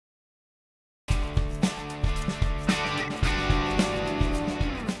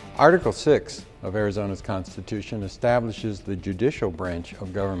Article 6 of Arizona's Constitution establishes the judicial branch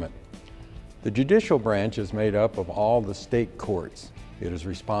of government. The judicial branch is made up of all the state courts. It is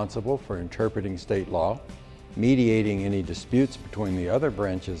responsible for interpreting state law, mediating any disputes between the other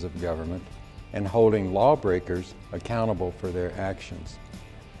branches of government, and holding lawbreakers accountable for their actions.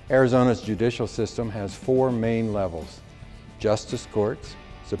 Arizona's judicial system has four main levels: justice courts,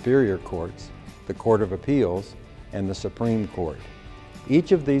 superior courts, the Court of Appeals, and the Supreme Court.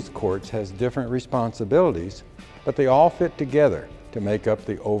 Each of these courts has different responsibilities, but they all fit together to make up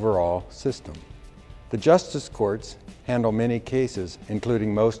the overall system. The justice courts handle many cases,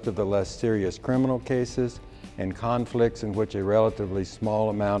 including most of the less serious criminal cases and conflicts in which a relatively small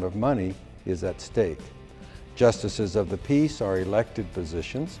amount of money is at stake. Justices of the peace are elected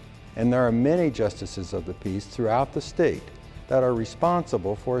positions, and there are many justices of the peace throughout the state that are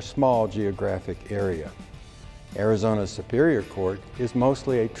responsible for a small geographic area. Arizona's Superior Court is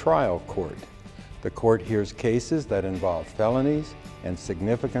mostly a trial court. The court hears cases that involve felonies and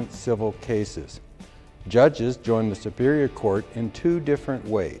significant civil cases. Judges join the Superior Court in two different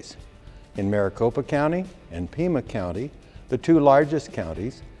ways. In Maricopa County and Pima County, the two largest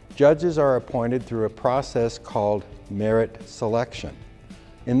counties, judges are appointed through a process called merit selection.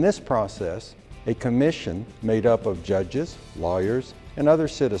 In this process, a commission made up of judges, lawyers, and other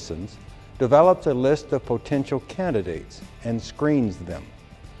citizens develops a list of potential candidates and screens them.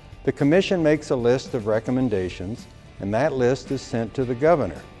 The commission makes a list of recommendations, and that list is sent to the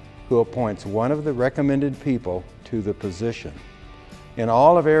governor, who appoints one of the recommended people to the position. In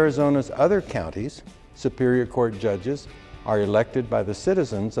all of Arizona's other counties, Superior Court judges are elected by the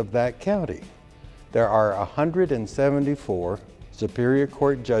citizens of that county. There are 174 Superior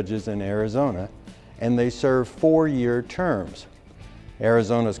Court judges in Arizona, and they serve four-year terms.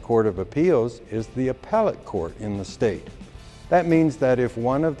 Arizona's Court of Appeals is the appellate court in the state. That means that if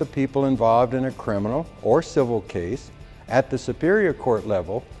one of the people involved in a criminal or civil case at the Superior Court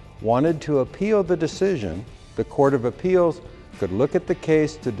level wanted to appeal the decision, the Court of Appeals could look at the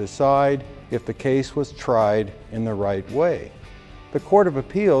case to decide if the case was tried in the right way. The Court of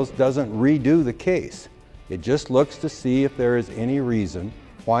Appeals doesn't redo the case. It just looks to see if there is any reason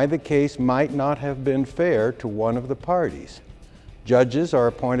why the case might not have been fair to one of the parties. Judges are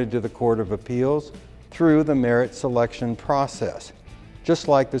appointed to the Court of Appeals through the merit selection process, just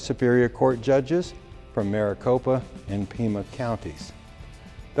like the Superior Court judges from Maricopa and Pima counties.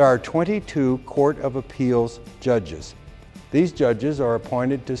 There are 22 Court of Appeals judges. These judges are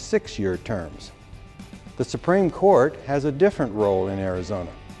appointed to six-year terms. The Supreme Court has a different role in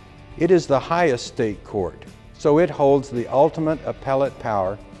Arizona. It is the highest state court, so it holds the ultimate appellate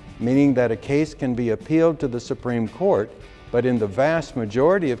power, meaning that a case can be appealed to the Supreme Court, but in the vast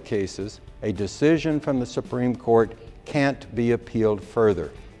majority of cases, a decision from the Supreme Court can't be appealed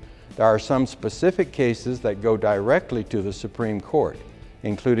further. There are some specific cases that go directly to the Supreme Court,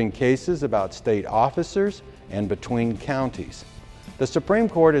 including cases about state officers and between counties. The Supreme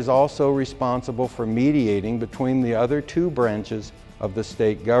Court is also responsible for mediating between the other two branches of the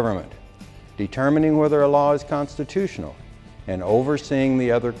state government, determining whether a law is constitutional, and overseeing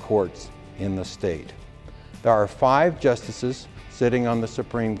the other courts in the state. There are 5 justices sitting on the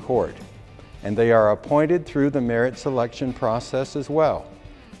Supreme Court, and they are appointed through the merit selection process as well,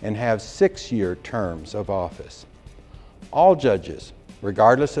 and have 6-year terms of office. All judges,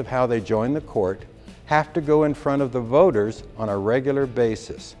 regardless of how they join the court, have to go in front of the voters on a regular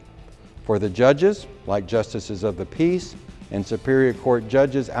basis. For the judges, like justices of the peace and Superior Court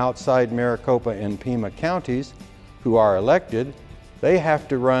judges outside Maricopa and Pima counties who are elected, they have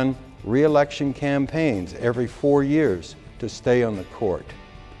to run re-election campaigns every 4 years to stay on the court.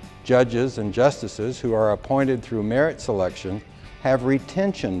 Judges and justices who are appointed through merit selection have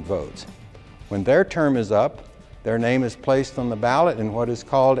retention votes. When their term is up, their name is placed on the ballot in what is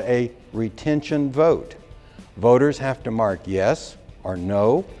called a retention vote. Voters have to mark yes or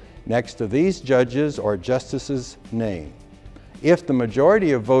no next to these judges or justices' name. If the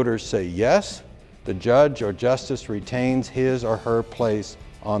majority of voters say yes, the judge or justice retains his or her place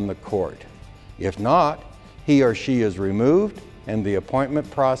on the court. If not, he or she is removed and the appointment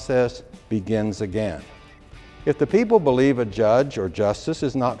process begins again. If the people believe a judge or justice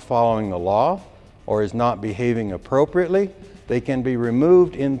is not following the law or is not behaving appropriately, they can be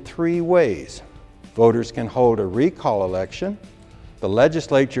removed in 3 ways. Voters can hold a recall election, the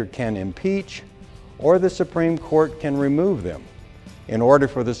legislature can impeach, or the Supreme Court can remove them. In order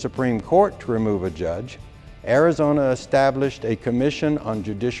for the Supreme Court to remove a judge, Arizona established a Commission on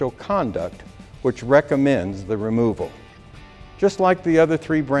Judicial Conduct which recommends the removal. Just like the other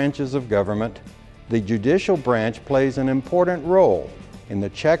 3 branches of government, the judicial branch plays an important role in the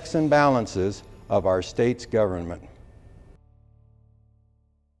checks and balances of our state's government.